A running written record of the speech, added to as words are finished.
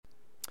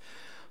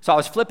So I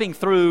was flipping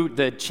through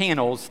the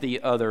channels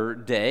the other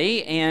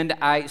day, and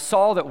I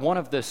saw that one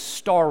of the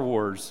Star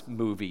Wars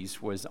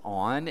movies was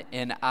on,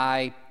 and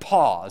I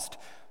paused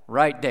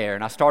right there,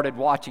 and I started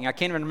watching. I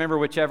can't even remember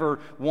whichever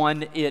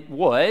one it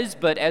was,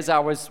 but as I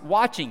was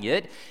watching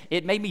it,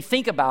 it made me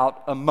think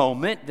about a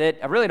moment that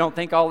I really don't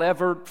think I'll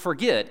ever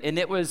forget, and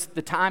it was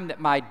the time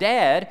that my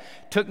dad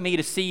took me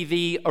to see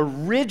the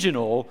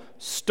original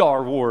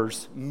Star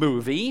Wars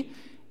movie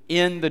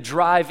in the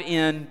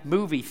drive-in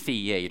movie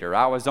theater.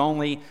 I was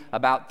only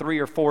about 3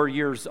 or 4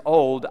 years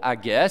old, I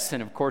guess,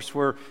 and of course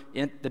we're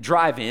in the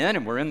drive-in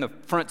and we're in the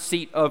front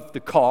seat of the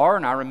car,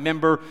 and I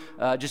remember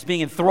just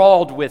being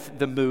enthralled with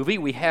the movie.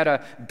 We had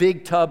a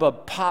big tub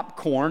of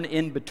popcorn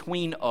in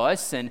between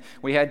us, and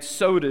we had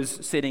sodas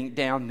sitting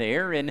down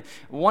there, and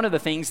one of the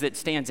things that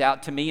stands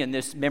out to me in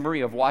this memory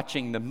of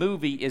watching the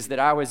movie is that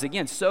I was,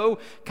 again, so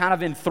kind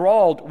of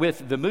enthralled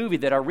with the movie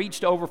that I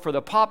reached over for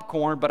the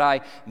popcorn, but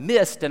I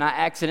missed, and I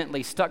accidentally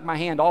stuck my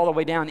hand all the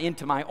way down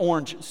into my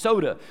orange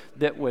soda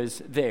that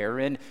was there.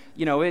 And,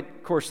 you know, it,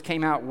 of course,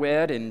 came out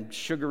wet and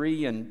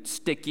sugary and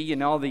sticky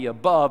and all the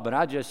above, but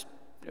I just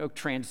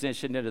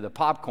transitioned into the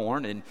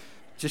popcorn and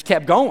just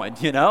kept going,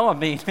 you know. I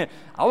mean,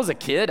 I was a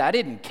kid. I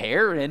didn't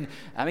care. And,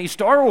 I mean,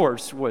 Star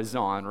Wars was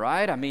on,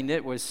 right? I mean,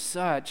 it was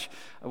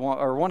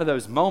one of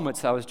those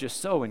moments I was just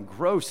so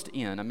engrossed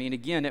in. I mean,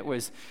 again, it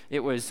was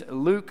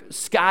Luke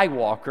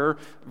Skywalker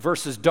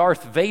versus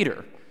Darth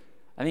Vader.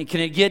 I mean,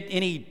 can it get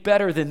any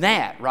better than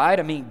that, right?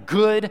 I mean,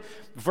 good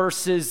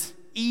versus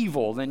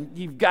evil. And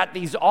you've got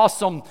these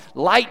awesome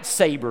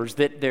lightsabers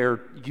that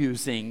they're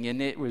using,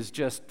 and it was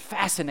just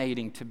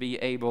fascinating to be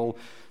able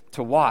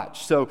to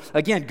watch. So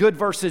again, good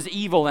versus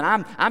evil,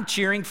 and I'm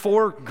cheering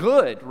for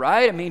good,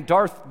 right? I mean,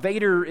 Darth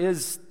Vader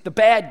is the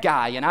bad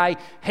guy, and I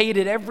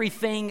hated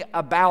everything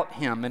about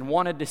him and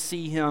wanted to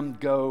see him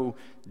go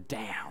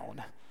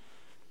down.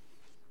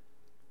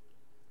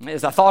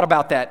 As I thought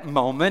about that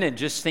moment and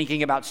just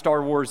thinking about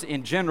Star Wars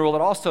in general,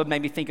 it also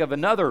made me think of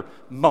another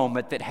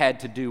moment that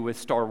had to do with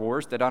Star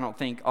Wars that I don't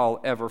think I'll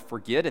ever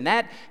forget, and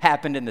that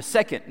happened in the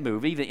second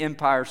movie, The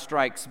Empire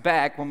Strikes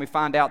Back, when we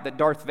find out that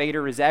Darth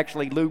Vader is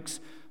actually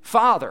Luke's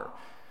father.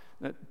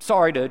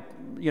 Sorry to,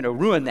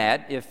 ruin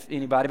that if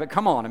anybody, but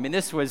come on. I mean,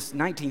 this was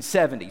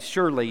 1970s.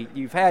 Surely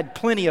you've had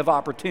plenty of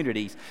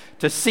opportunities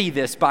to see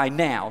this by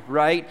now,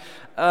 right?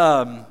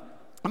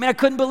 I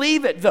couldn't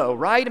believe it, though,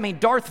 right? I mean,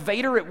 Darth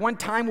Vader at one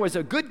time was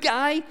a good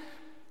guy.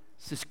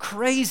 This is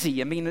crazy.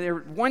 I mean,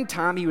 at one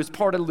time he was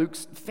part of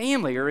Luke's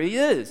family, or he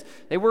is.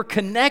 They were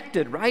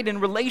connected, right, in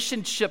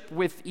relationship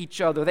with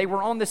each other. They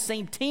were on the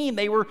same team.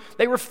 They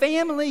were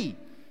family.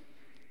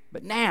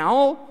 But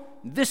now,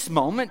 this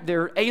moment,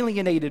 they're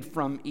alienated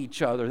from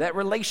each other. That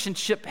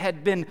relationship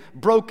had been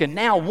broken.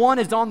 Now one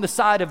is on the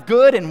side of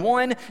good and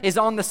one is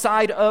on the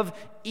side of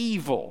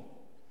evil.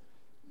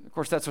 Of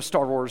course, that's what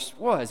Star Wars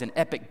was, an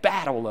epic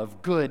battle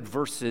of good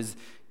versus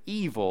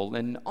evil.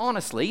 And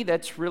honestly,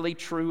 that's really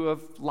true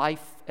of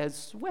life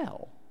as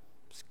well.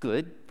 It's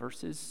good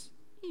versus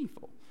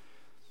evil.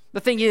 The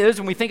thing is,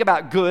 when we think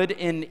about good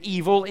and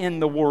evil in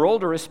the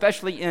world, or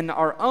especially in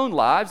our own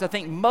lives, I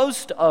think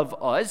most of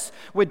us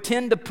would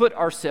tend to put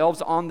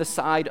ourselves on the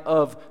side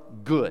of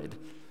good.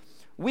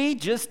 We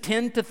just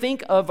tend to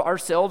think of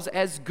ourselves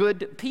as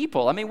good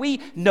people. I mean,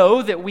 we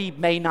know that we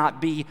may not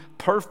be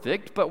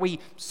perfect, but we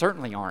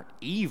certainly aren't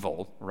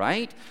evil,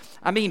 right?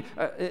 I mean,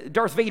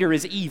 Darth Vader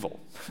is evil.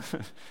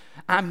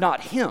 I'm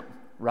not him,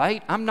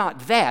 right? I'm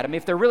not that. I mean,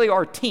 if there really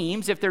are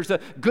teams, if there's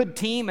a good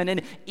team and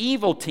an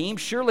evil team,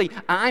 surely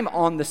I'm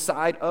on the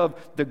side of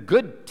the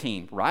good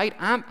team, right?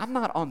 I'm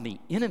not on the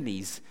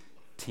enemy's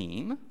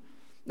team.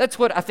 That's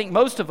what I think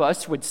most of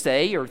us would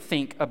say or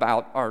think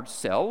about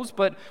ourselves.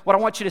 But what I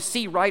want you to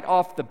see right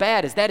off the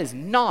bat is that is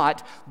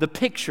not the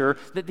picture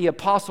that the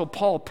Apostle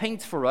Paul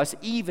paints for us,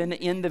 even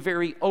in the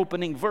very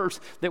opening verse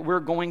that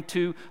we're going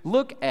to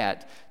look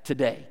at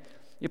today.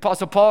 The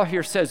Apostle Paul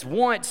here says,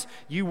 once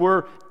you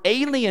were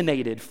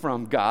alienated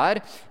from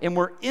God and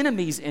were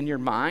enemies in your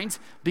minds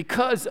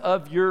because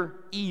of your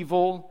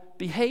evil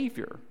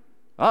behavior.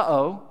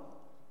 Uh-oh.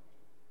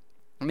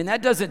 I mean,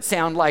 that doesn't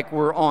sound like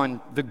we're on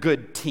the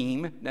good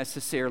team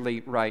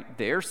necessarily right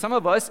there. Some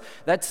of us,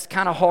 that's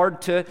kind of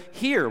hard to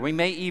hear. We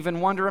may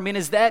even wonder,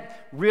 is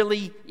that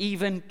really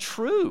even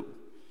true?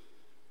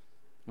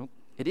 Well,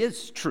 it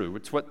is true.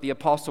 It's what the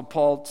Apostle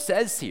Paul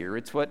says here.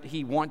 It's what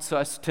he wants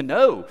us to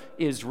know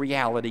is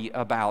reality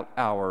about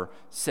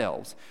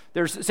ourselves.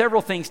 There's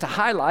several things to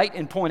highlight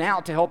and point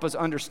out to help us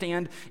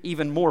understand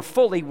even more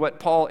fully what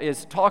Paul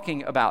is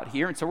talking about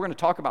here. And so we're going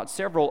to talk about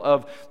several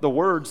of the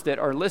words that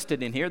are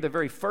listed in here. The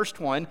very first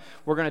one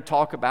we're going to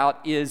talk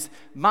about is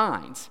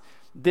minds.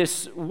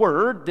 This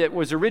word that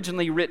was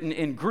originally written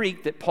in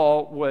Greek that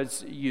Paul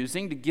was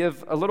using to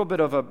give a little bit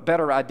of a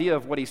better idea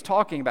of what he's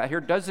talking about here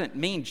doesn't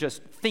mean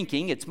just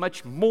thinking. It's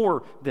much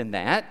more than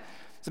that.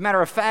 As a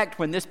matter of fact,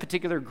 when this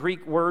particular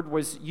Greek word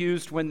was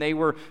used when they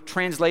were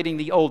translating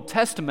the Old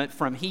Testament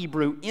from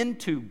Hebrew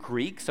into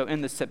Greek, so in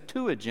the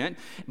Septuagint,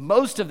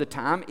 most of the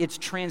time it's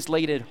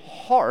translated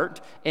heart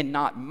and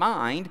not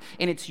mind,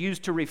 and it's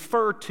used to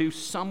refer to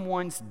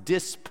someone's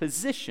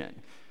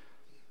disposition.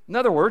 In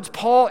other words,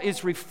 Paul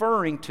is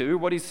referring to,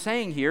 what he's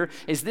saying here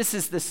is this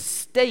is the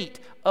state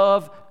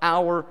of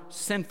our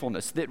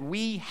sinfulness, that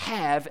we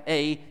have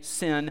a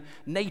sin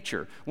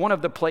nature. One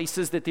of the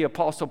places that the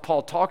Apostle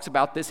Paul talks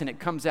about this, and it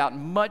comes out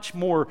much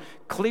more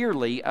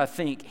clearly, I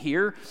think,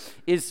 here,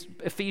 is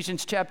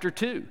Ephesians chapter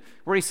 2,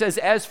 where he says,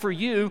 as for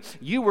you,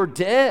 you were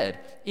dead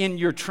in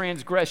your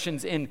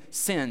transgressions and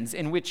sins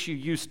in which you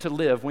used to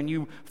live, when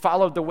you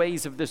followed the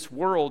ways of this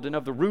world and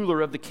of the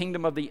ruler of the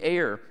kingdom of the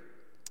air,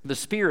 the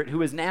Spirit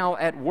who is now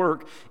at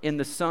work in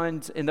the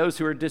sons and those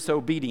who are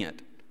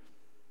disobedient.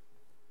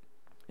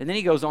 And then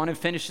he goes on and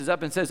finishes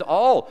up and says,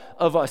 all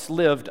of us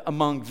lived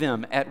among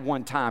them at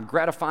one time,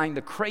 gratifying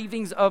the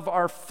cravings of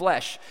our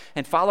flesh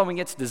and following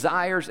its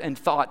desires and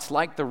thoughts.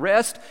 Like the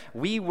rest,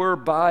 we were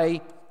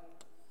by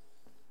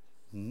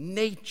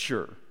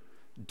nature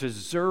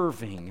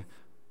deserving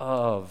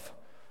of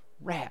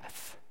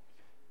wrath.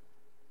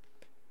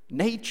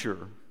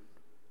 Nature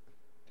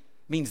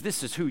means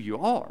this is who you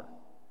are.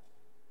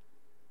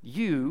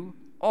 You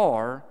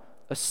are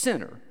a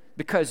sinner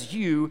because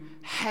you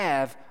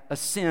have a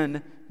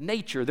sin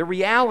nature. The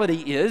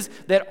reality is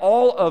that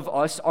all of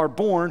us are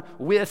born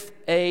with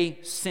a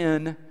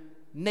sin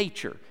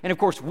nature. And of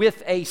course,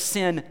 with a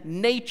sin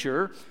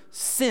nature,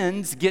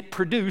 sins get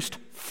produced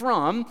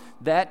from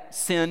that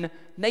sin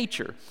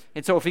nature.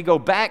 And so if we go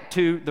back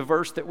to the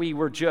verse that we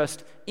were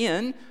just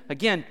in,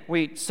 again,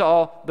 we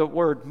saw the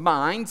word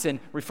minds and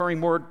referring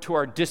more to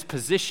our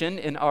disposition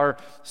in our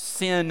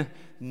sin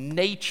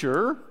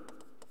nature,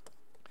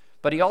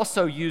 but he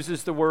also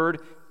uses the word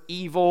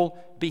evil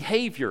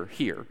behavior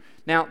here.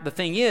 Now, the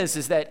thing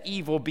is that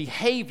evil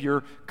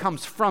behavior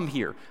comes from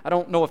here. I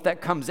don't know if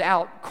that comes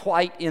out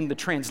quite in the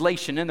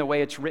translation in the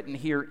way it's written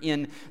here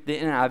in the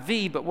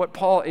NIV, but what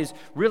Paul is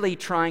really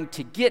trying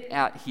to get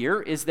at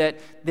here is that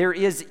there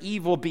is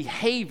evil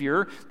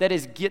behavior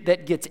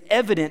that gets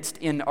evidenced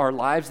in our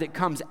lives, that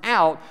comes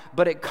out,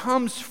 but it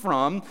comes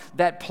from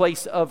that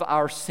place of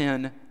our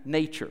sin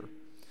nature.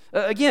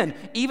 Again,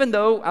 even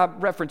though I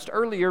referenced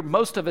earlier,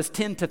 most of us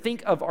tend to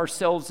think of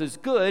ourselves as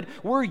good,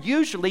 we're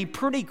usually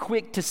pretty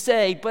quick to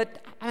say,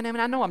 but I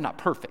know I'm not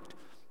perfect,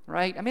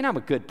 right? I mean, I'm a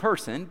good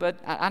person, but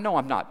I know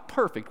I'm not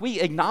perfect. We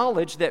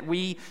acknowledge that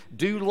we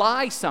do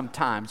lie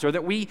sometimes, or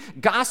that we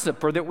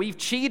gossip, or that we've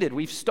cheated,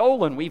 we've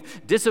stolen,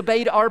 we've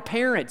disobeyed our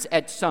parents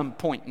at some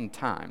point in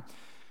time.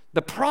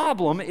 The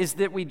problem is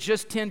that we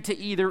just tend to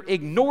either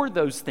ignore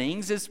those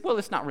things as, well,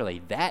 it's not really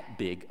that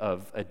big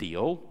of a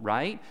deal,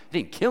 right? It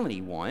didn't kill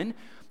anyone.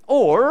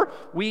 Or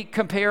we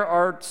compare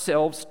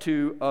ourselves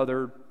to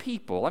other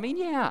people. I mean,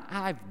 yeah,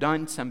 I've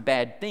done some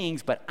bad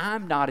things, but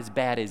I'm not as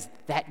bad as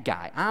that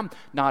guy. I'm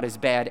not as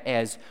bad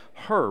as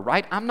her,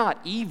 right? I'm not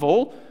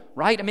evil,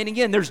 right? I mean,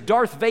 again, there's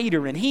Darth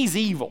Vader, and he's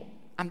evil.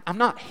 I'm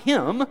not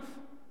him.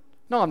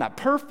 No, I'm not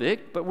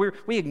perfect, but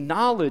we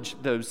acknowledge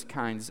those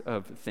kinds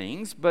of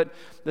things. But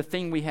the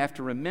thing we have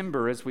to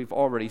remember, as we've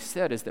already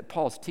said, is that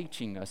Paul's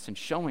teaching us and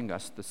showing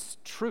us the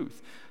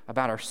truth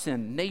about our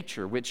sin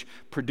nature, which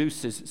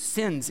produces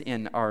sins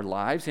in our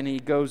lives. And he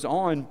goes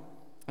on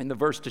in the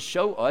verse to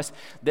show us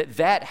that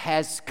that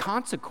has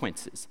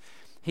consequences.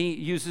 He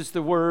uses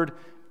the word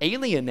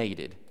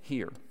alienated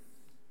here.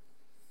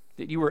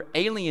 That you were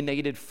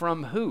alienated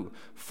from who?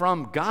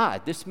 From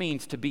God. This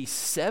means to be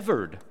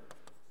severed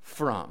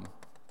from.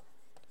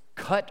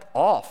 Cut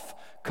off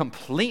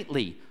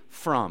completely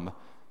from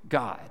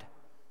God.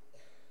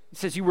 It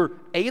says you were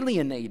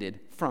alienated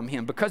from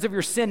him because of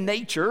your sin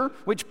nature,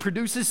 which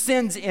produces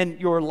sins in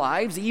your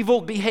lives,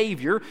 evil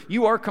behavior.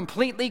 You are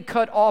completely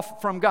cut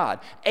off from God,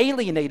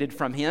 alienated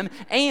from him,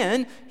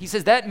 and he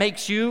says that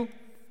makes you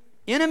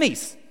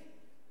enemies.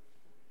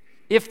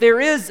 If there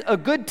is a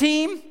good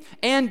team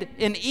and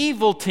an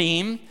evil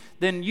team,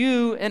 then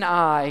you and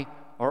I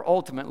are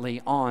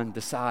ultimately on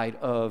the side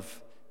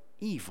of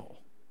evil.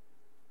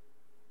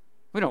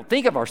 We don't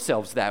think of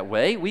ourselves that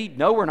way. We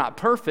know we're not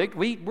perfect.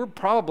 We're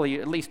probably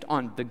at least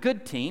on the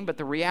good team, but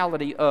the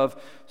reality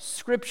of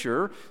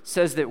Scripture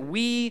says that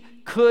we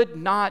could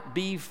not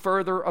be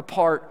further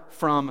apart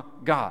from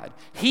God.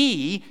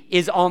 He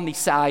is on the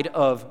side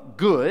of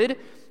good,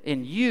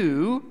 and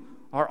you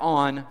are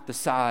on the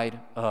side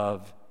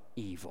of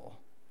evil.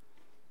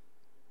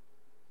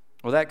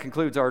 Well, that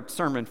concludes our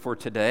sermon for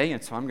today,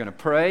 and so I'm going to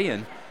pray,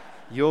 and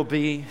you'll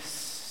be...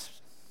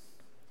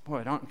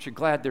 Boy, aren't you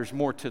glad there's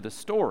more to the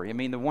story? I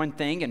mean, the one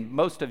thing, and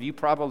most of you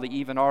probably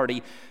even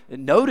already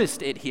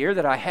noticed it here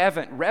that I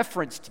haven't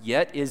referenced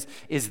yet, is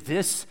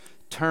this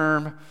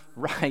term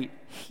right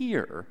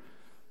here.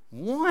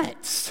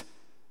 Once.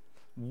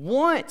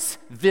 Once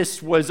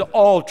this was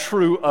all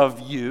true of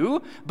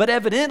you, but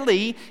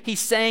evidently he's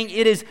saying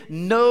it is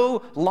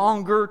no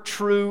longer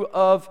true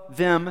of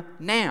them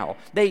now.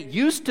 They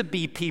used to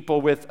be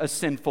people with a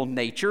sinful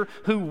nature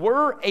who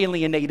were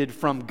alienated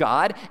from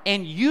God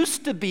and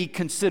used to be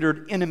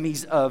considered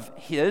enemies of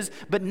his,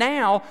 but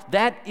now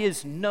that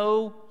is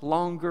no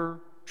longer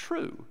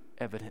true,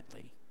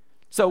 evidently.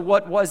 So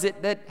what was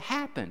it that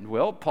happened?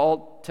 Well,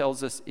 Paul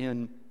tells us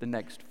in the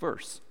next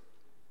verse.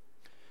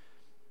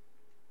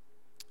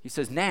 He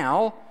says,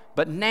 now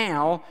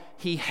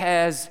he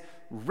has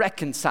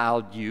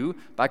reconciled you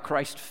by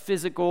Christ's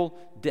physical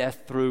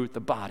death through the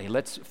body.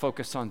 Let's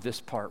focus on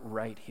this part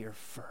right here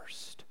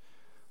first.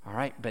 All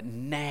right, but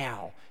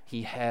now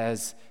he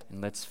has, and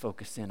let's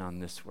focus in on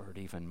this word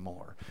even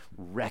more,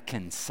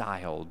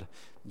 reconciled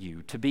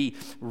you. To be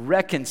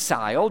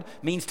reconciled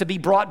means to be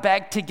brought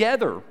back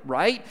together,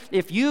 right?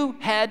 If you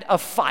had a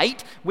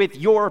fight with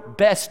your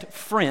best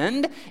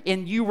friend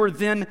and you were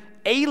then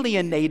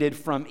alienated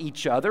from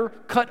each other,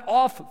 cut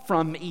off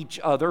from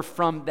each other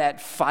from that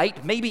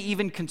fight, maybe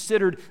even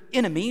considered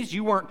enemies,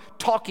 you weren't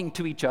talking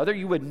to each other,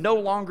 you would no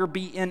longer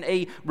be in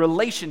a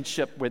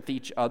relationship with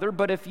each other.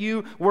 But if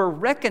you were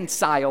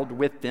reconciled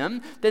with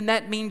them, then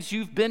that means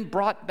you've been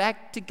brought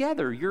back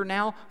together. You're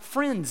now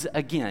friends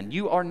again.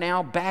 You are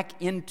now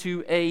back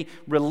into a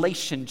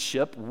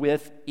relationship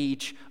with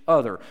each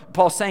other.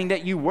 Paul's saying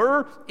that you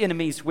were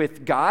enemies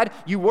with God.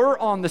 You were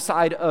on the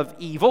side of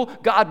evil.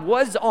 God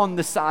was on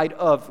the side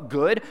of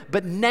good.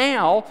 But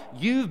now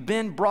you've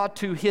been brought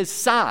to his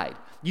side.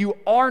 You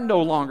are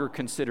no longer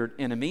considered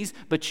enemies,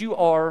 but you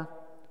are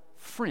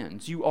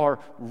friends. You are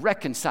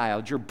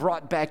reconciled. You're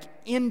brought back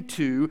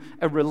into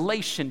a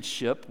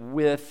relationship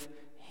with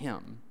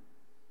him.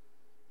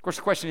 Of course,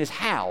 the question is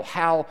how?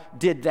 How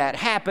did that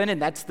happen?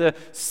 And that's the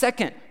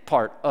second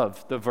part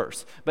of the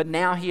verse. But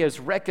now he has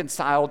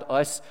reconciled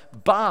us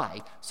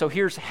by. So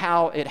here's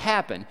how it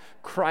happened.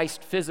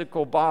 Christ's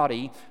physical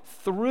body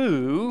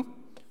through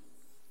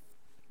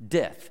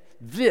death.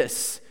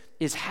 This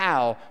is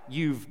how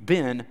you've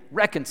been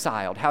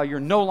reconciled, how you're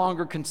no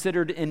longer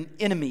considered an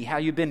enemy, how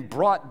you've been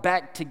brought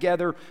back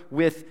together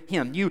with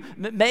him. You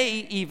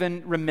may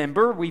even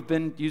remember, we've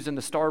been using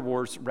the Star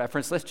Wars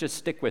reference, let's just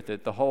stick with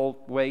it the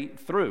whole way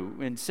through.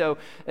 And so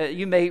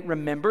you may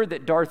remember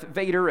that Darth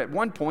Vader at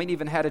one point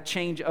even had a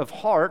change of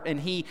heart,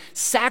 and he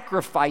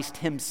sacrificed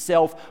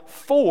himself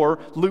for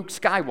Luke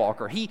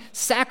Skywalker. He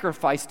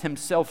sacrificed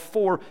himself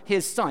for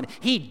his son.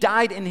 He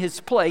died in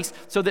his place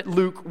so that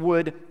Luke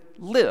would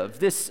live.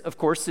 This, of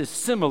course, is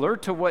similar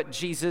to what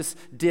Jesus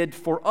did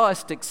for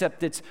us,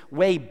 except it's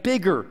way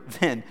bigger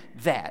than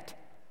that.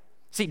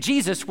 See,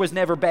 Jesus was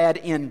never bad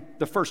in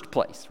the first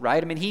place,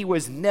 right? I mean, he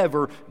was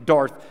never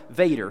Darth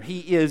Vader.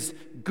 He is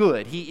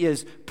good. He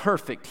is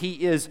perfect.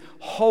 He is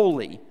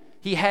holy.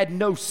 He had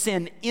no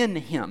sin in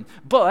him.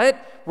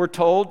 But we're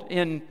told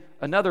in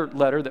another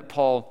letter that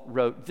Paul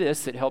wrote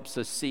this, it helps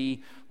us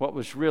see what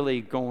was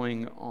really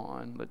going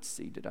on. Let's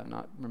see, did I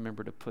not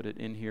remember to put it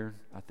in here?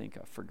 I think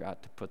I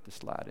forgot to put the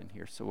slide in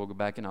here. So we'll go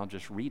back and I'll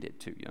just read it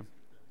to you.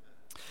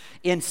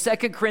 In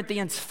 2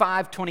 Corinthians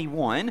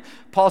 5:21,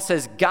 Paul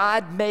says,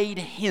 God made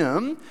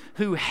him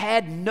who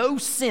had no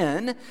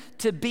sin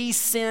to be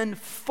sin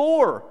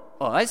for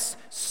us,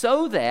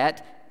 so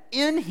that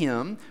in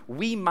him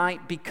we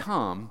might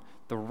become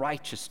the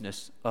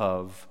righteousness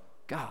of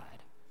God.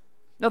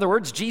 In other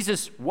words,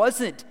 Jesus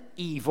wasn't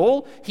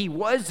evil, he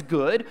was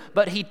good,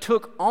 but he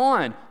took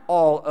on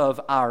all of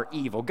our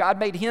evil. God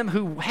made him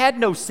who had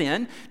no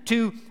sin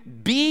to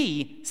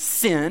be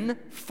sin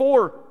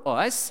for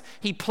us.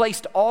 He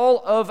placed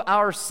all of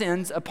our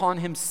sins upon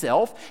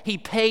himself. He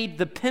paid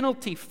the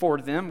penalty for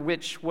them,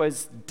 which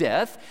was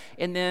death.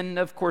 And then,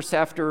 of course,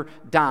 after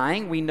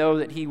dying, we know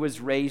that he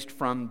was raised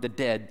from the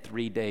dead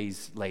 3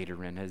 days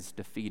later and has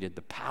defeated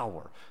the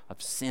power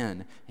of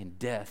sin and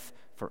death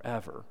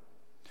forever.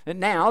 And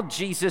now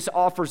Jesus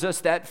offers us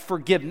that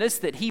forgiveness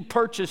that he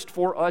purchased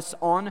for us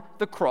on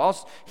the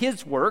cross,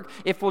 his work,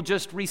 if we'll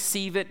just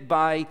receive it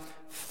by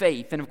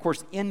faith. And of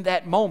course, in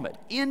that moment,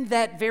 in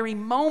that very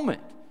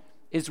moment,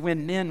 is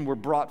when men were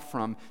brought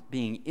from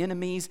being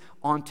enemies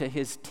onto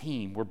his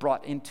team. We're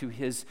brought into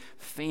his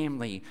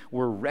family.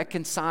 We're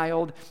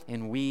reconciled,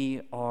 and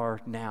we are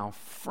now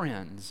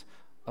friends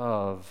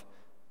of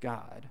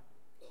God.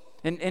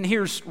 And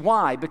here's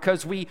why,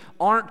 because we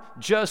aren't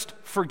just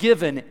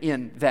forgiven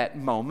in that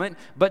moment,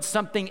 but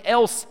something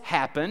else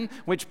happened,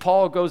 which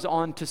Paul goes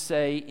on to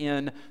say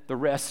in the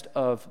rest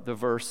of the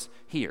verse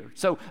here.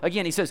 So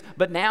again, he says,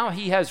 but now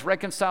he has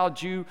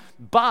reconciled you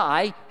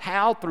by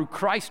how? Through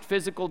Christ's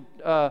physical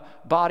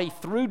body,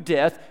 through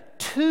death,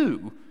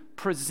 to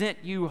present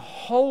you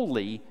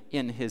holy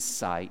in his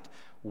sight,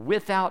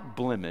 without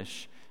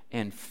blemish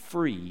and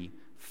free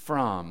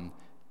from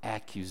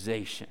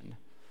accusation.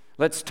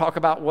 Let's talk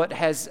about what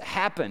has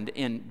happened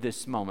in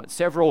this moment.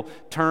 Several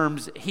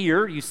terms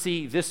here. You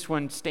see this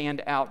one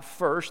stand out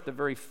first. The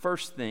very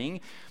first thing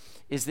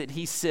is that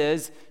he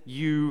says,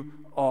 you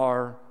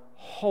are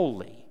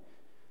holy.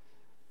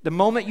 The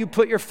moment you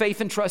put your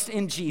faith and trust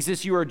in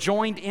Jesus, you are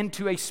joined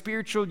into a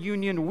spiritual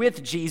union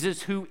with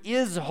Jesus, who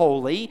is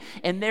holy,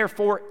 and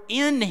therefore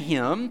in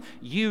him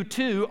you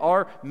too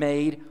are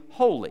made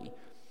holy.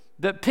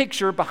 The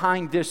picture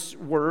behind this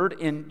word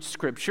in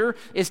Scripture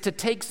is to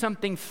take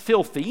something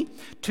filthy,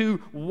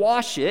 to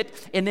wash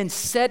it, and then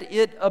set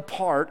it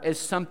apart as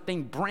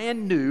something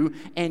brand new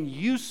and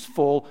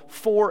useful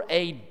for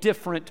a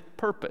different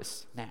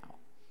purpose. Now,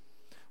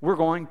 we're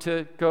going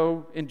to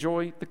go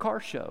enjoy the car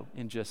show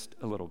in just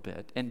a little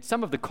bit. And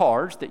some of the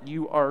cars that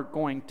you are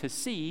going to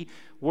see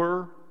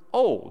were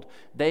old.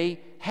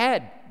 They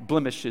had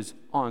blemishes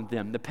on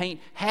them. The paint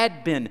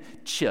had been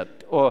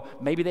chipped, or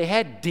maybe they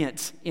had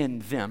dents in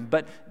them.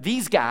 But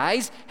these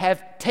guys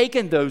have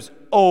taken those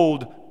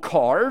old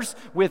cars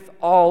with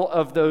all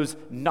of those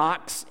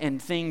knocks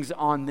and things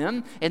on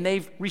them, and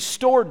they've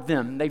restored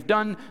them. They've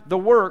done the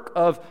work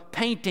of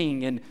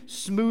painting and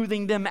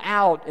smoothing them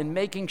out and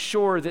making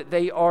sure that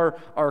they are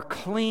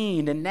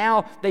clean. And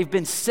now they've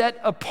been set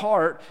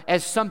apart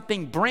as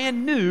something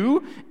brand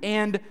new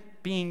and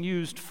being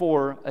used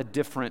for a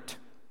different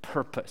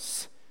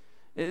purpose.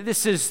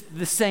 This is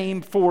the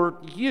same for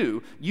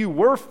you. You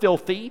were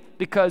filthy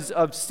because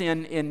of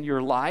sin in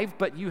your life,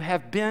 but you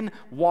have been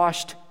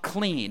washed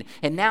clean.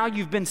 And now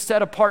you've been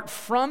set apart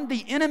from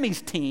the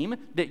enemy's team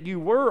that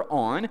you were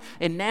on,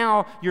 and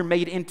now you're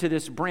made into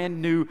this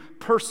brand new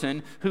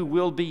person who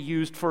will be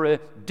used for a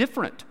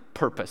different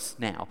purpose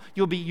now.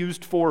 You'll be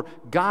used for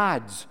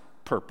God's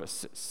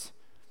purposes.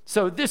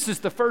 So this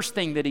is the first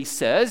thing that he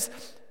says: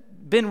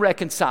 been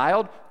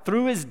reconciled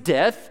through his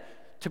death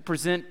to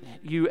present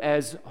you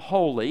as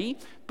holy,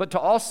 but to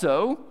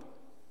also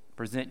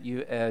present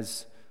you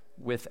as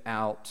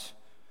without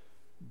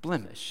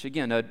blemish.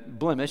 Again, a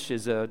blemish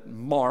is a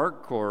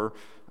mark or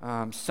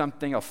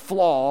something, a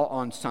flaw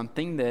on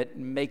something that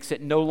makes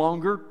it no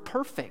longer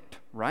perfect,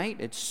 right?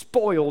 It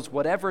spoils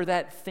whatever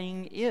that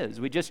thing is.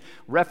 We just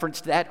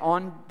referenced that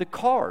on the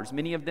cars.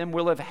 Many of them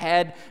will have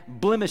had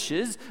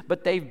blemishes,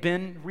 but they've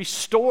been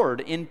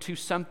restored into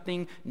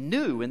something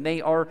new, and they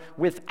are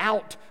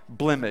without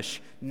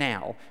blemish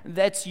now.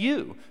 That's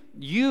you.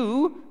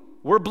 You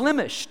were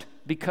blemished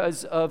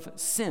because of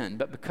sin,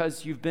 but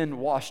because you've been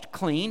washed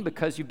clean,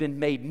 because you've been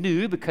made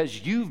new,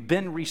 because you've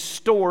been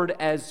restored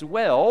as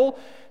well,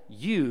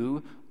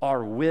 you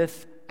are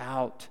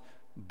without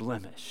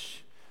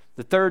blemish.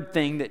 The third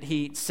thing that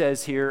he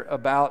says here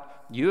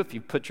about you, if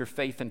you put your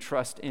faith and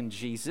trust in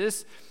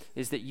Jesus,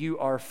 is that you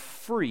are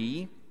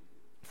free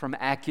from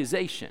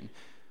accusation.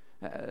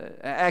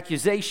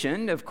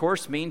 Accusation, of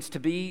course, means to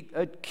be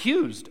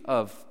accused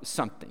of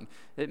something.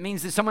 It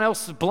means that someone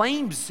else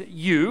blames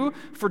you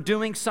for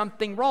doing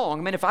something wrong.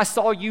 I mean, if I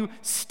saw you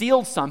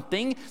steal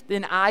something,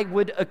 then I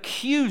would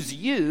accuse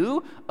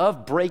you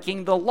of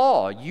breaking the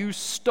law. You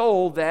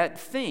stole that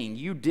thing.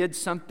 You did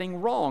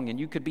something wrong, and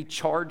you could be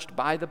charged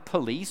by the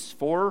police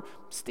for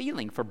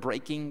stealing, for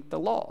breaking the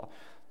law.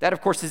 That,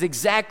 of course, is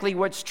exactly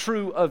what's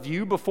true of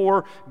you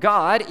before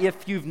God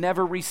if you've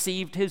never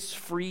received his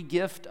free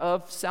gift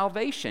of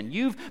salvation.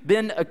 You've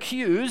been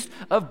accused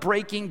of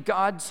breaking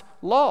God's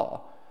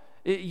law.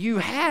 You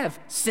have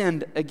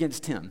sinned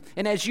against him.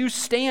 And as you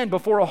stand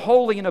before a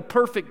holy and a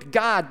perfect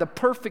God, the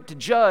perfect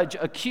judge,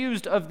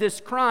 accused of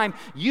this crime,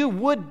 you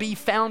would be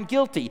found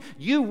guilty.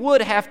 You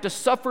would have to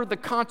suffer the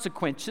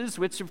consequences,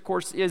 which, of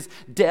course, is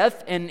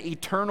death and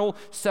eternal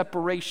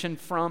separation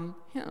from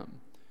him.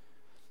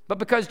 But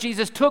because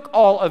Jesus took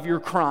all of your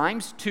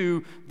crimes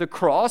to the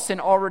cross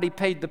and already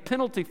paid the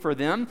penalty for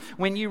them,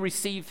 when you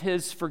receive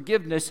his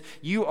forgiveness,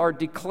 you are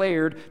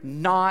declared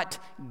not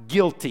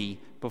guilty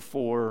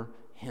before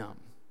him.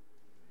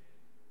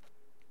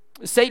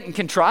 Satan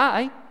can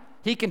try.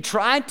 He can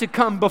try to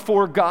come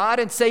before God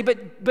and say,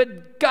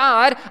 but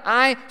God,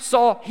 I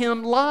saw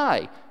him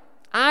lie.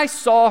 I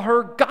saw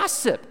her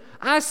gossip.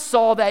 I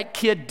saw that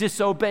kid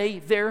disobey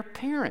their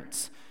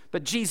parents.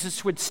 But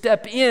Jesus would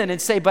step in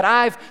and say, but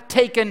I've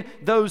taken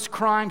those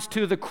crimes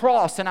to the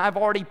cross and I've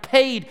already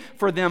paid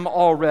for them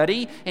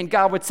already. And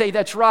God would say,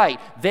 that's right,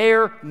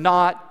 they're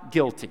not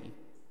guilty.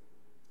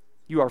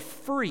 You are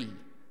free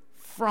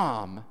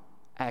from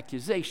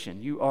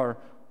accusation. You are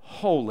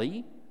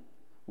holy,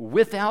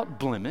 without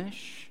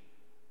blemish,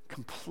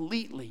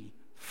 completely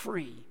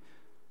free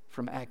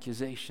from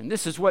accusation.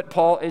 This is what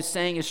Paul is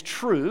saying is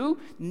true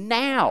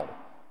now.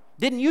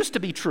 Didn't used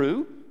to be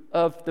true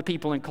of the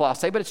people in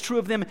Colossae, but it's true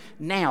of them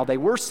now. They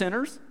were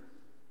sinners.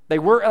 They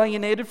were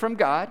alienated from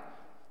God.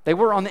 They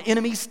were on the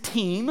enemy's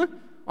team,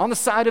 on the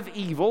side of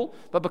evil,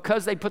 but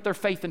because they put their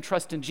faith and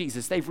trust in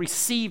Jesus, they've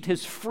received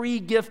his free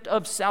gift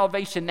of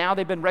salvation. Now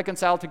they've been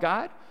reconciled to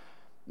God.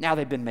 Now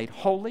they've been made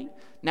holy.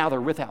 Now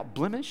they're without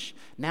blemish.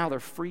 Now they're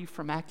free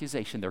from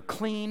accusation. They're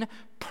clean,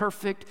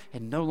 perfect,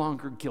 and no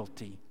longer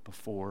guilty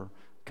before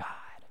God.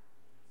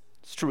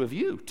 It's true of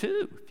you,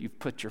 too, if you've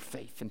put your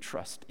faith and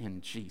trust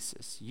in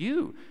Jesus.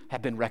 You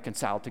have been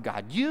reconciled to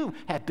God. You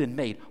have been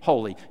made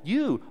holy.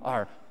 You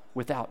are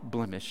without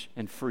blemish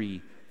and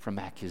free from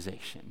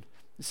accusation.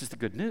 This is the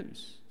good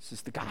news. This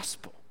is the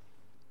gospel.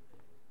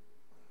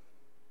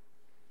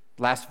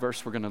 Last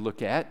verse we're going to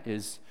look at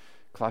is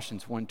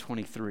Colossians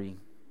 1:23.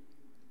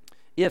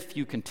 If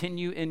you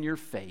continue in your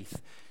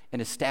faith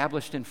and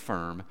established and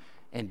firm,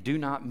 and do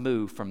not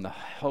move from the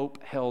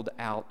hope held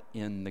out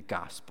in the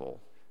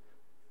gospel.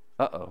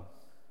 Uh-oh.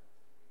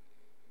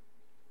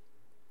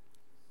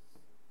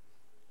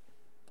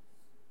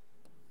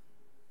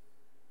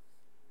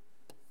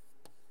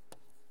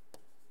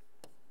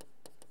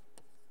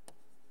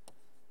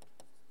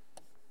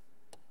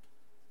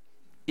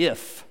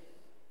 If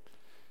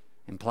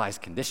implies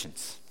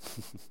conditions.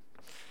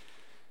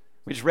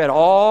 We just read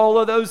all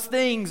of those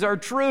things are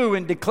true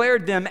and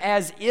declared them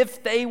as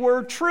if they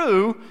were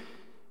true.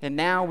 And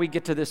now we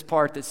get to this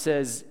part that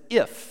says,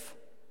 if.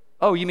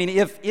 Oh, you mean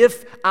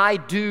if I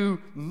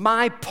do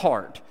my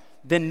part,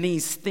 then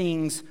these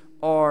things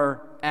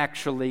are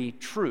actually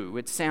true.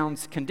 It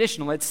sounds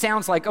conditional. It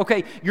sounds like,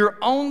 okay, you're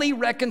only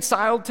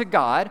reconciled to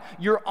God,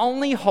 you're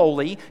only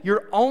holy,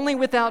 you're only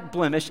without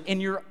blemish,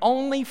 and you're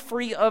only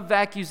free of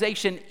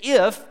accusation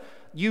if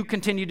you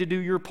continue to do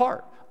your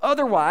part.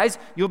 Otherwise,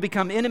 you'll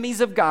become enemies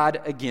of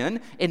God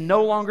again and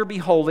no longer be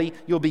holy.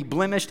 You'll be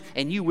blemished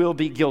and you will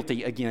be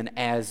guilty again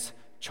as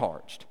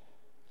charged.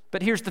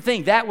 But here's the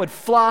thing, that would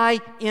fly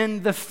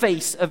in the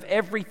face of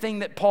everything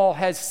that Paul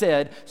has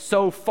said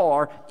so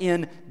far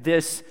in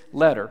this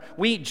letter.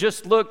 We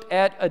just looked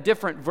at a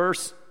different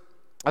verse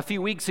a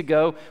few weeks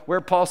ago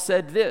where Paul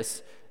said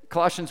this,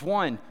 Colossians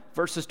 1,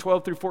 verses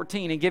 12 through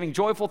 14, and giving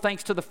joyful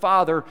thanks to the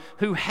Father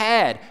who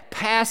had,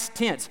 past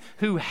tense,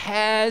 who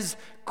has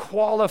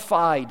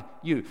qualified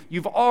you.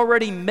 You've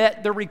already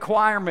met the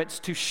requirements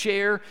to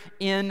share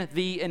in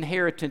the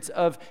inheritance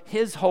of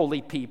his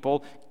holy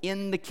people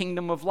in the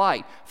kingdom of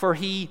light. For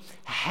he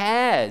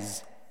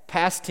has,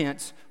 past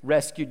tense,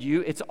 rescued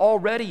you. It's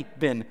already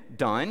been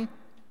done.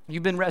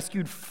 You've been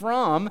rescued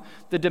from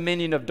the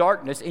dominion of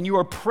darkness, and you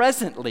are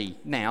presently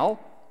now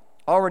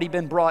already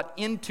been brought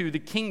into the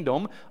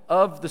kingdom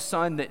of the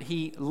Son that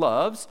he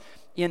loves,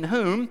 in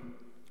whom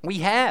we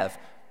have,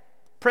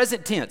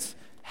 present tense,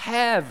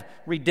 have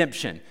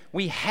redemption.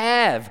 We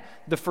have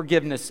the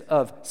forgiveness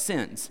of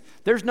sins.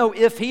 There's no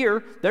if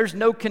here. There's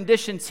no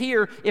conditions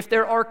here. If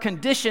there are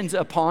conditions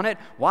upon it,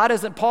 why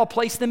doesn't Paul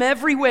place them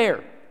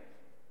everywhere?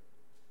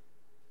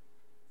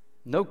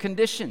 No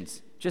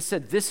conditions. Just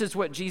said, this is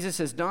what Jesus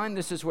has done.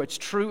 This is what's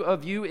true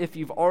of you if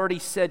you've already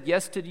said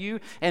yes to you,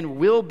 and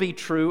will be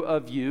true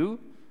of you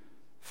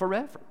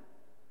forever.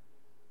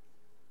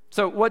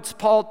 So what's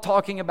Paul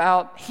talking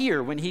about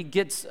here when he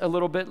gets a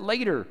little bit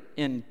later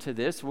into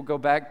this? We'll go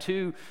back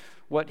to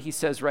what he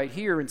says right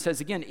here and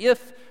says again,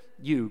 if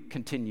you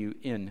continue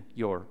in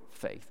your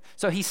faith.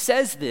 So he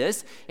says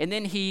this, and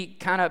then he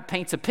kind of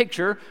paints a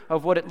picture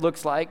of what it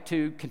looks like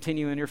to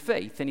continue in your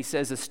faith. And he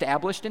says,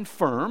 established and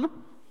firm,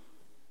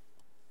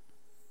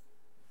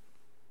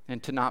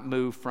 and to not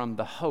move from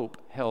the hope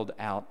held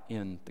out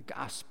in the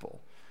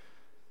gospel.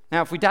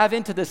 Now, if we dive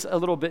into this a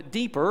little bit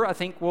deeper, I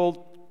think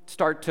we'll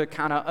start to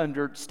kind of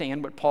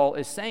understand what Paul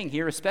is saying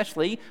here,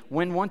 especially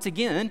when, once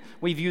again,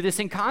 we view this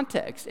in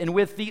context and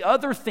with the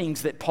other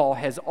things that Paul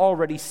has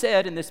already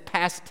said in this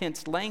past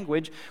tense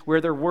language where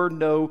there were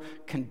no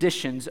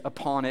conditions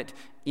upon it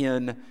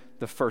in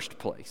the first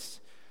place.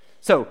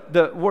 So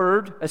the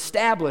word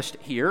established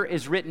here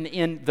is written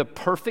in the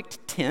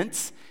perfect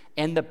tense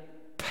and the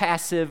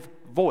passive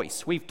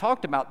voice. We've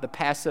talked about the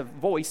passive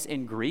voice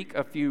in Greek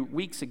a few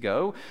weeks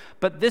ago,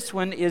 but this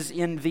one is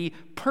in the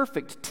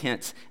perfect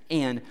tense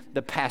and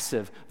the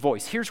passive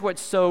voice. Here's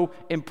what's so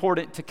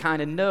important to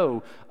kind of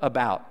know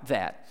about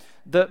that.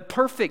 The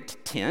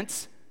perfect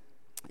tense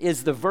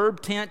is the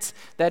verb tense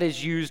that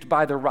is used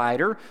by the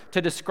writer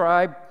to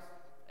describe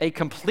a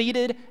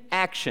completed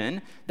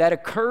action that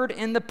occurred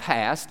in the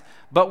past,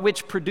 but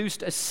which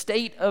produced a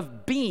state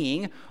of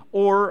being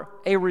or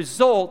a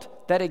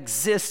result that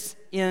exists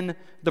in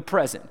the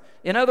present.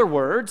 In other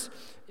words,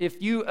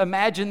 if you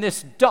imagine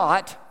this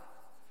dot,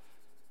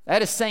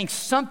 that is saying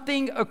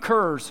something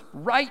occurs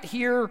right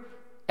here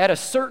at a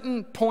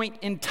certain point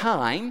in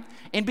time,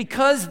 and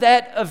because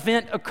that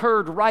event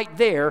occurred right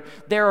there,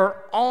 there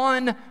are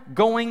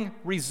ongoing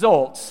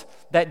results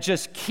that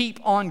just keep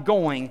on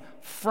going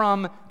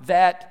from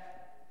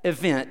that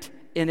event,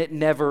 and it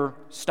never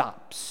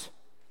stops.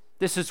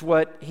 This is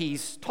what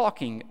he's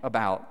talking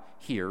about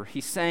here.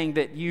 He's saying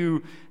that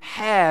you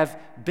have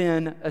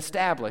been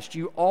established.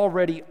 You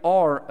already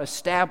are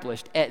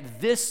established at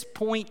this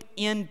point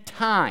in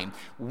time.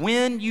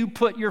 When you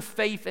put your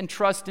faith and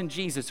trust in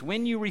Jesus,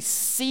 when you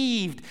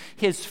received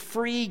his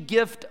free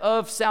gift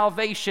of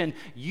salvation,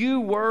 you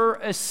were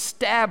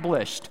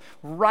established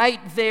right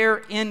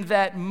there in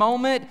that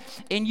moment,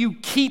 and you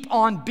keep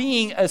on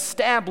being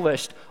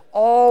established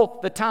all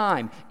the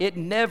time. It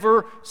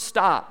never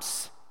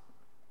stops.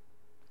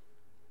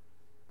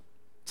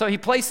 So he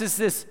places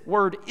this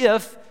word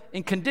if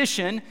in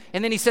condition,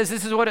 and then he says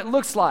this is what it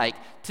looks like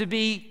to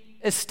be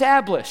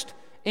established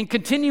and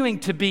continuing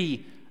to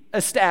be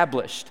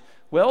established.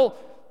 Well,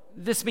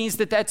 this means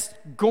that that's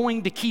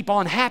going to keep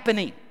on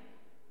happening.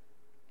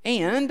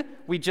 And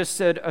we just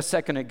said a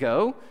second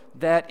ago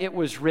that it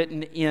was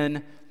written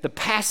in the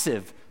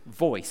passive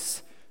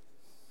voice.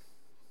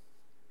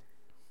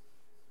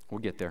 We'll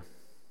get there.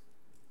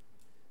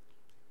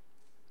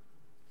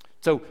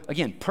 So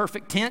again,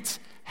 perfect tense,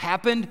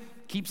 happened,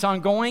 keeps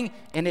on going,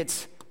 and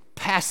it's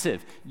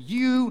passive.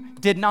 You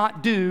did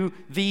not do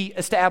the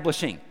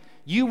establishing.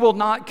 You will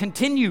not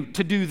continue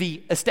to do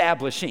the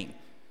establishing.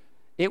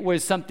 It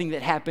was something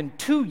that happened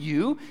to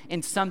you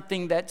and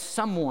something that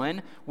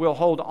someone will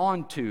hold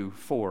on to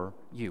for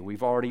you.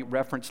 We've already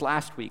referenced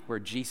last week where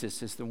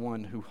Jesus is the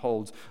one who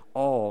holds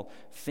all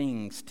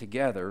things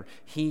together.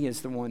 He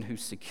is the one who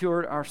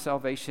secured our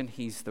salvation.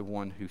 He's the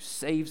one who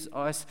saves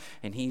us,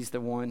 and He's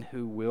the one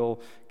who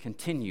will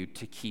continue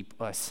to keep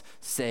us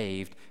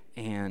saved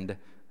and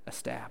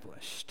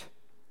established.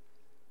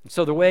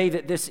 So the way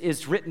that this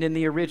is written in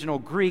the original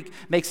Greek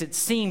makes it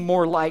seem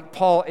more like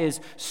Paul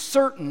is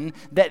certain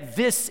that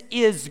this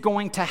is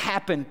going to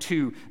happen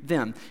to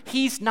them.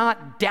 He's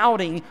not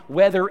doubting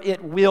whether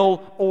it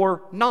will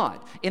or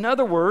not. In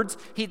other words,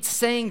 he's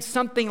saying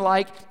something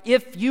like,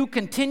 if you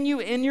continue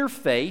in your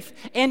faith,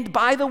 and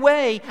by the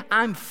way,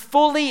 I'm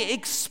fully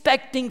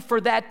expecting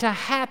for that to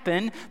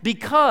happen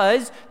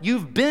because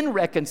you've been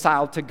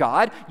reconciled to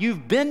God,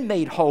 you've been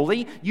made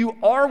holy, you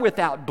are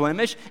without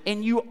blemish,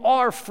 and you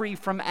are free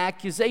from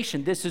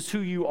accusation. This is who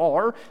you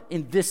are,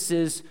 and this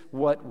is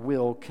what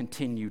will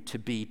continue to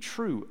be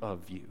true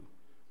of you.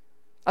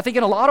 I think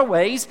in a lot of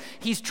ways,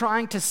 he's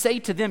trying to say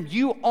to them,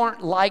 you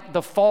aren't like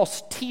the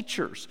false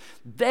teachers.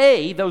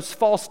 Those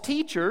false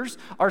teachers,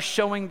 are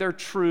showing their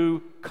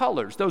true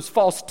colors. Those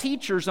false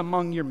teachers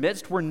among your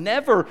midst were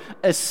never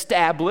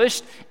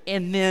established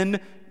and then,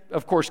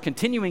 of course,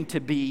 continuing to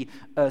be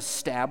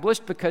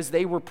established because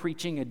they were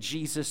preaching a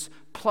Jesus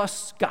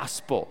plus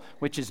gospel,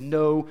 which is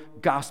no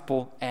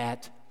gospel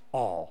at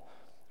all.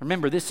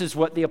 Remember, this is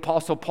what the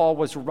Apostle Paul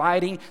was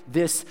writing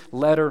this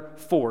letter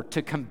for,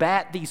 to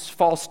combat these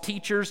false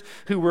teachers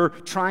who were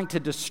trying to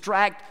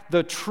distract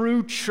the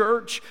true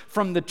church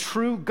from the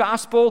true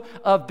gospel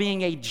of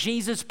being a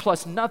Jesus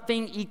plus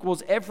nothing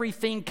equals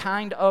everything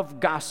kind of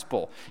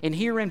gospel. And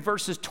here in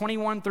verses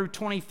 21 through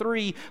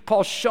 23,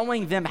 Paul's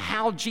showing them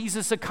how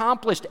Jesus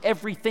accomplished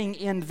everything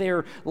in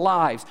their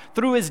lives.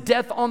 Through his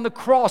death on the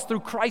cross,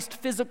 through Christ's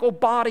physical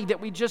body that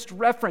we just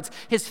referenced,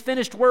 his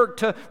finished work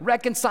to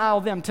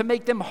reconcile them, to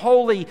make them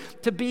holy,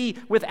 to be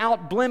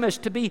without blemish,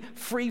 to be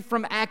free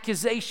from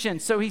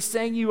accusation. So he's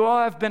saying you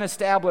all have been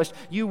established.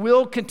 You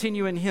will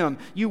continue in Him.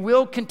 You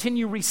will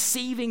continue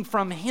receiving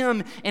from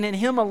Him and in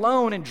Him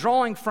alone and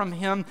drawing from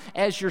Him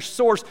as your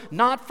source,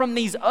 not from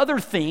these other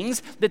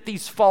things that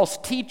these false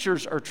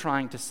teachers are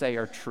trying to say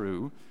are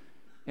true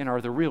and are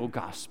the real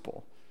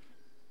gospel.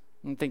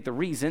 I think the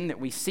reason that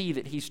we see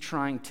that he's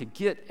trying to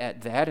get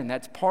at that, and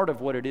that's part of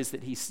what it is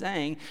that he's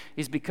saying,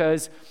 is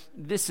because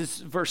this is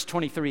verse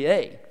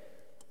 23a.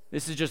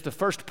 This is just the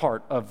first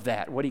part of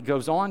that. What he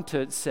goes on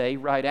to say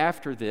right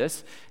after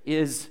this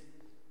is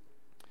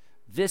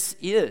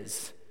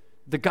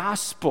the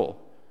gospel.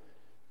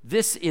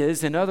 This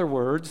is, in other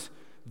words,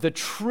 the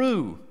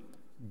true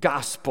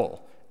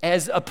gospel,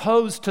 as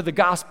opposed to the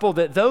gospel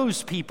that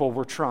those people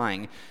were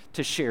trying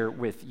to share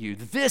with you.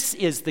 This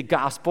is the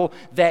gospel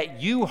that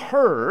you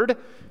heard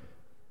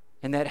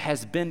and that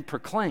has been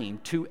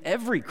proclaimed to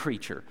every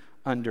creature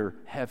under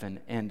heaven,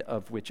 and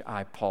of which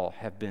I, Paul,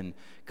 have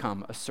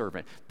become a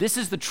servant. This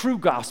is the true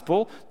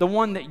gospel, the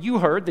one that you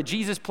heard, the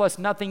Jesus plus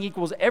nothing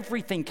equals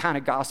everything kind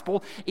of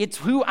gospel. It's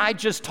who I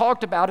just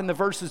talked about in the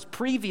verses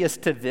previous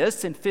to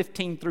this in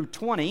 15 through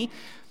 20.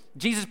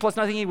 Jesus plus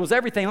nothing equals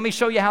everything. Let me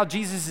show you how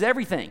Jesus is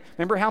everything.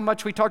 Remember how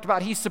much we talked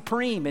about He's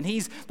supreme and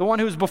He's the one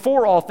who's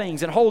before all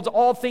things and holds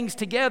all things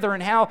together,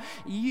 and how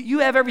you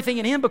have everything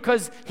in Him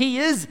because He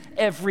is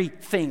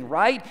everything,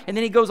 right? And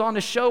then He goes on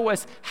to show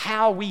us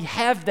how we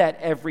have that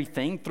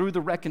everything through the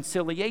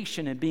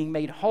reconciliation and being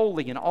made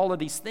holy and all of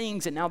these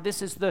things. And now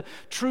this is the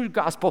true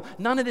gospel.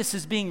 None of this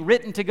is being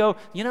written to go,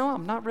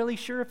 I'm not really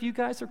sure if you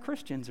guys are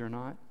Christians or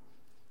not,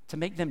 to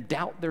make them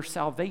doubt their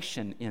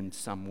salvation in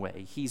some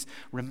way. He's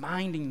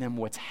reminding them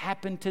what's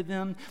happened to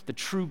them, the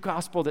true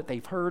gospel that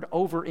they've heard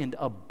over and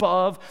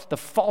above the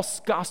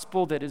false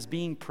gospel that is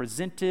being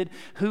presented,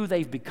 who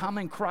they've become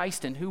in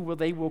Christ and who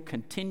they will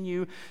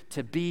continue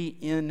to be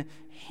in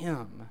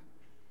Him.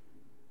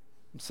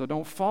 So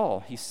don't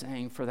fall, he's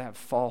saying, for that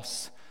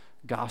false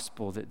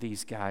gospel that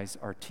these guys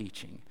are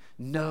teaching.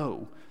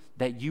 Know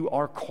that you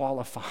are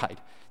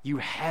qualified. You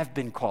have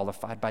been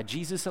qualified by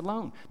Jesus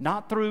alone,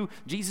 not through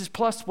Jesus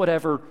plus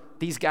whatever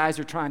these guys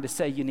are trying to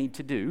say you need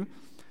to do.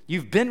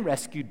 You've been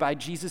rescued by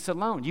Jesus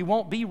alone. You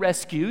won't be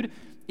rescued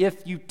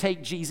if you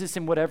take Jesus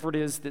and whatever it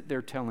is that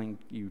they're telling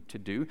you to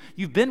do.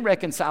 You've been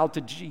reconciled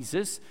to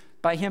Jesus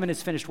by Him and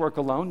His finished work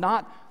alone,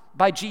 not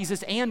by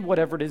Jesus and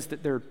whatever it is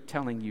that they're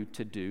telling you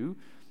to do.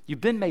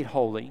 You've been made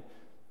holy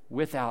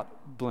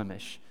without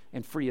blemish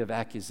and free of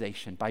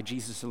accusation by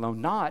Jesus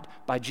alone, not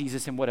by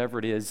Jesus and whatever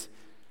it is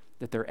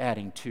that they're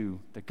adding to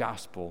the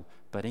gospel,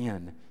 but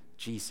in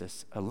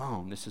Jesus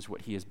alone. This is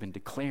what he has been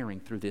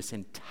declaring through this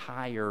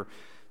entire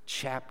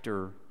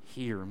chapter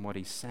here and what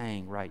he's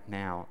saying right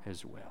now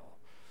as well.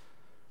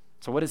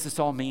 So what does this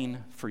all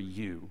mean for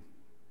you?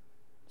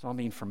 That's all I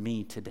mean for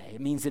me today.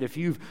 It means that if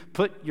you've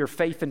put your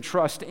faith and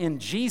trust in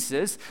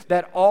Jesus,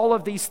 that all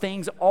of these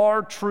things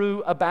are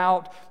true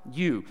about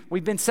you.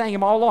 We've been saying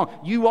them all along.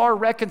 You are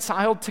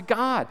reconciled to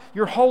God.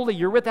 You're holy.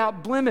 You're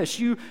without blemish.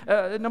 You,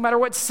 no matter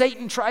what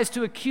Satan tries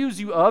to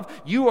accuse you of,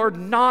 you are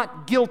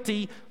not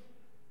guilty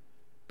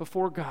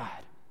before God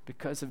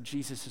because of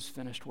Jesus'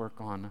 finished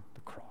work on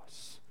the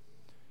cross.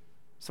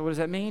 So what does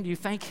that mean? Do you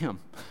thank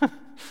Him?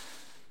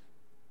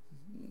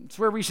 It's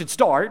where we should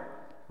start,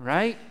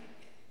 right?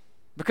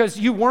 Because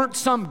you weren't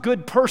some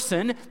good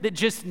person that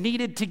just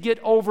needed to get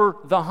over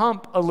the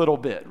hump a little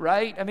bit,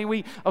 right? I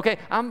mean,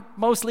 I'm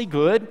mostly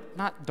good,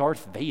 not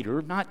Darth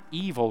Vader, not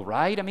evil,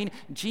 right? I mean,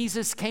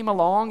 Jesus came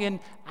along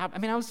and,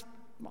 I was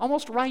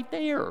almost right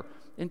there.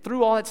 And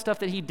through all that stuff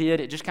that He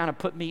did, it just kind of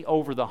put me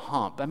over the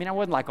hump. I mean, I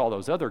wasn't like all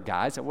those other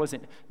guys.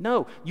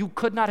 No, you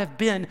could not have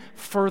been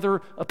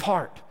further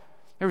apart.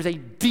 There was a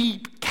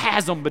deep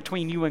chasm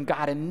between you and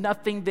God and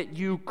nothing that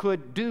you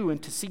could do.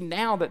 And to see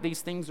now that these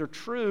things are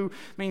true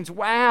means,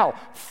 wow,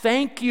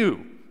 thank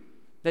you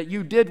that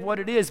you did what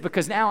it is,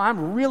 because now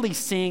I'm really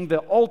seeing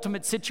the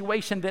ultimate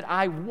situation that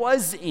I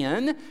was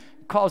in.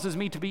 It causes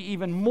me to be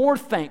even more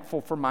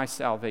thankful for my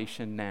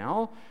salvation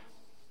now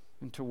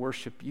and to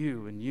worship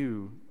you and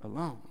you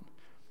alone.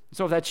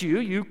 So if that's you,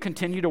 you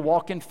continue to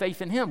walk in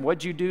faith in Him.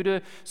 What'd you do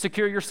to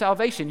secure your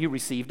salvation? You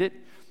received it.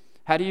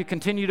 How do you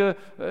continue to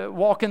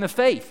walk in the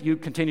faith? You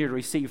continue to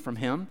receive from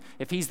Him.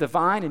 If He's the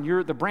vine and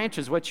you're the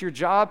branches, what's your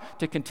job?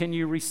 To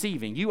continue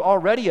receiving. You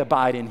already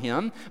abide in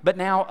Him, but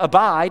now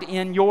abide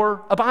in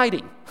your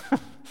abiding.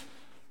 That's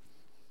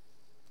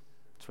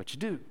what you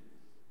do.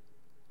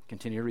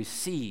 Continue to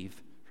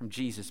receive from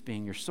Jesus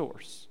being your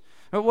source.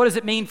 But what does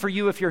it mean for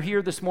you if you're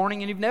here this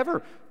morning and you've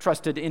never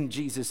trusted in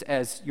Jesus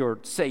as your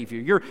Savior?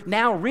 You're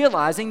now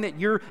realizing that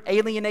you're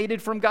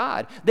alienated from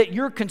God, that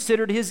you're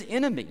considered His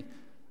enemy.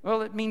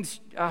 Well, it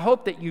means, I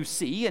hope that you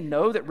see and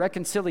know that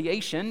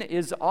reconciliation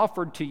is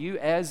offered to you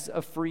as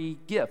a free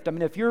gift. I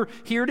mean, if you're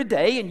here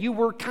today and you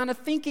were kind of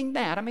thinking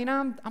that,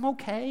 I'm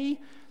okay.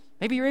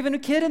 Maybe you're even a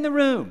kid in the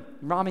room.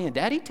 Mommy and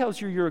Daddy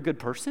tells you you're a good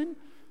person.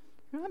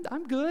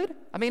 I'm good.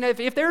 I mean,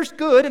 if there's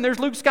good and there's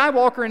Luke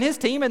Skywalker and his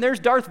team and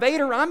there's Darth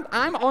Vader,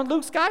 I'm on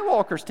Luke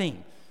Skywalker's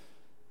team.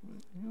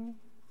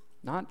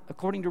 Not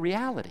according to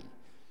reality.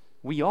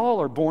 We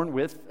all are born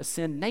with a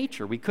sin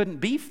nature. We couldn't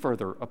be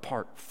further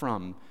apart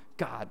from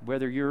God,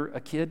 whether you're a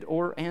kid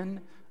or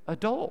an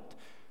adult.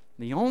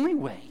 The only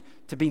way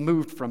to be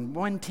moved from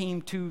one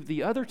team to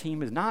the other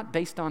team is not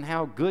based on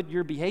how good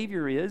your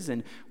behavior is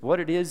and what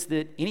it is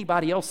that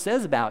anybody else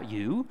says about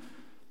you,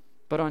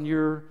 but on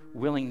your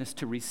willingness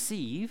to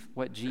receive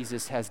what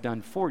Jesus has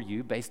done for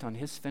you based on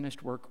His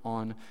finished work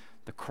on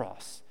the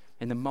cross.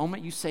 And the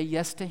moment you say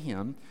yes to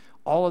Him,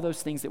 all of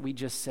those things that we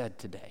just said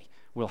today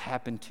will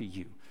happen to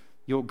you.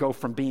 You'll go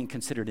from being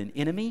considered an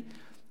enemy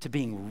to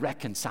being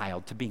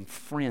reconciled, to being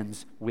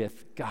friends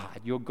with God.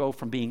 You'll go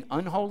from being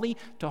unholy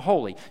to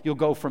holy. You'll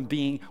go from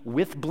being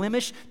with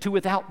blemish to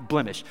without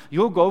blemish.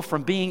 You'll go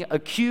from being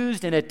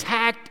accused and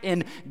attacked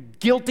and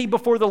guilty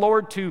before the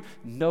Lord to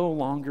no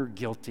longer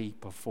guilty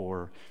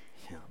before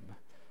Him.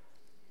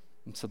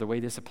 And so the way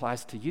this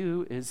applies to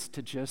you is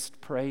to just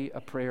pray a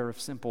prayer of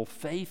simple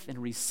faith and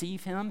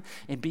receive Him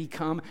and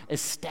become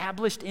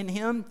established in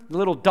Him. The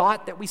little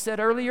dot that we said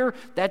earlier,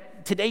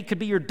 that today could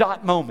be your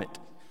dot moment.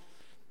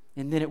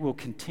 And then it will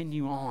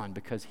continue on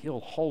because He'll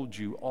hold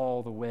you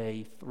all the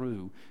way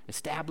through.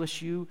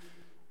 Establish you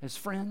as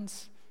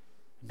friends.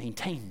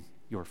 Maintain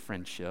your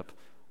friendship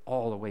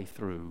all the way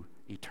through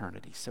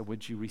eternity. So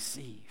would you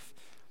receive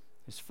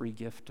His free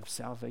gift of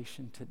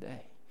salvation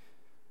today?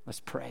 Let's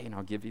pray, and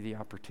I'll give you the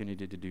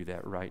opportunity to do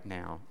that right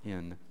now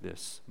in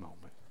this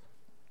moment.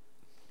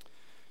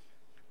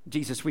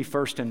 Jesus, we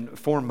first and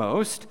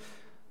foremost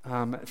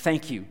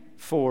thank You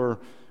for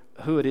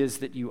who it is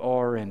that You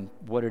are and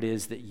what it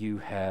is that You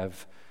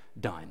have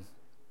done.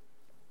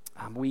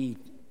 We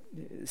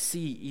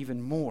see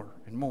even more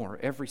and more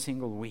every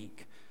single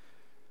week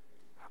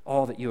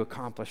all that You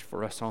accomplished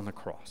for us on the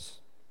cross.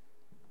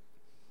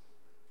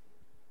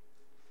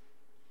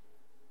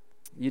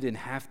 You didn't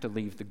have to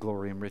leave the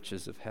glory and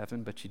riches of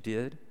heaven, but You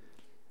did.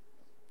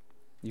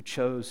 You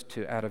chose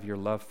to, out of Your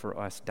love for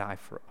us, die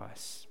for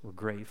us. We're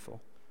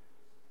grateful.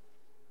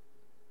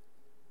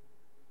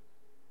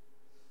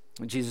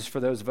 Jesus, for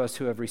those of us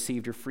who have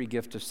received Your free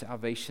gift of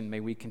salvation, may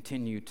we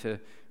continue to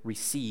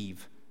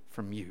receive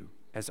from You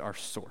as our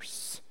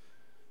source,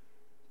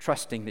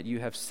 trusting that You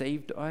have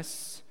saved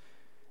us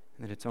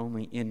and that it's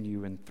only in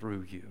You and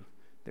through You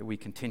that we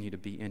continue to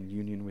be in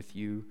union with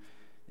You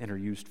and are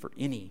used for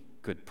any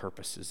good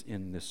purposes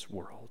in this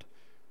world.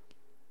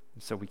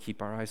 And so we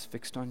keep our eyes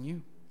fixed on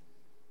You.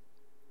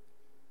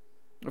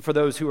 For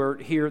those who are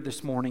here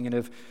this morning and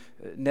have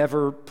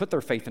never put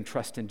their faith and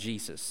trust in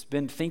Jesus,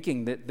 been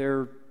thinking that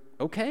they're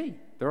okay,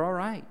 they're all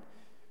right.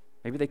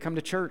 Maybe they come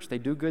to church, they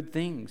do good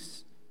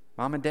things.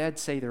 Mom and Dad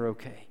say they're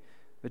okay.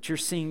 But you're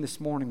seeing this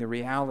morning the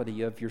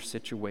reality of your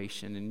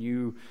situation, and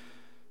you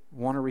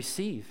want to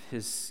receive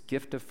His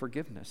gift of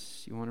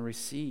forgiveness. You want to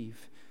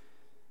receive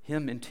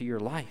him into your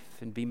life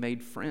and be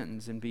made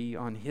friends and be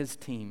on his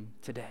team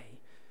today.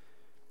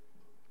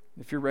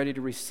 If you're ready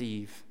to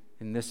receive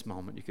in this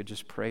moment, you could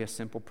just pray a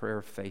simple prayer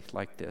of faith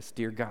like this.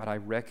 Dear God, I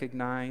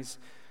recognize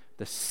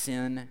the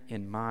sin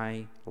in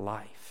my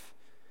life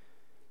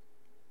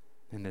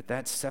and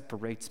that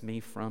separates me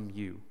from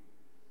you,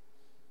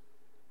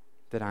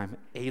 that I'm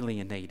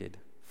alienated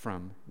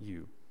from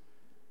you,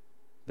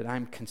 that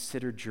I'm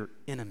considered your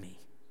enemy.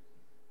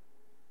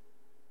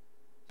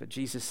 But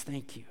Jesus,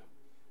 thank you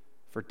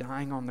for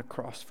dying on the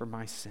cross for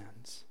my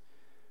sins.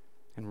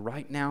 And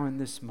right now in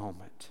this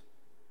moment,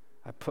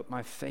 I put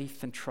my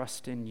faith and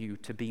trust in you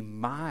to be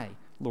my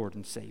Lord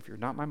and Savior,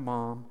 not my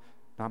mom,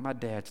 not my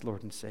dad's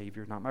Lord and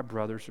Savior, not my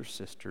brothers or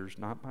sisters,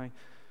 not my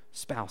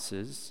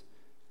spouses,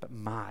 but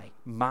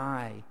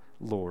my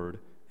Lord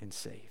and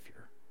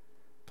Savior.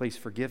 Please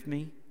forgive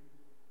me,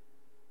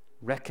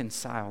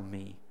 reconcile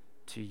me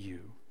to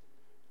you.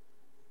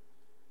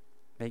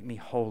 Make me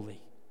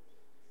holy,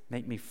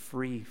 make me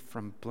free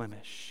from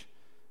blemish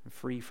and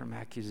free from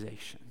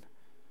accusation.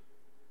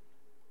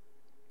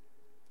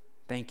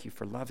 Thank you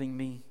for loving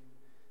me.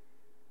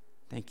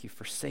 Thank you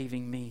for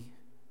saving me.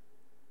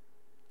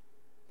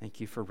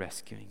 Thank you for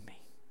rescuing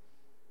me.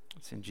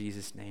 It's in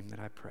Jesus' name that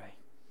I pray.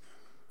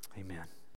 Amen.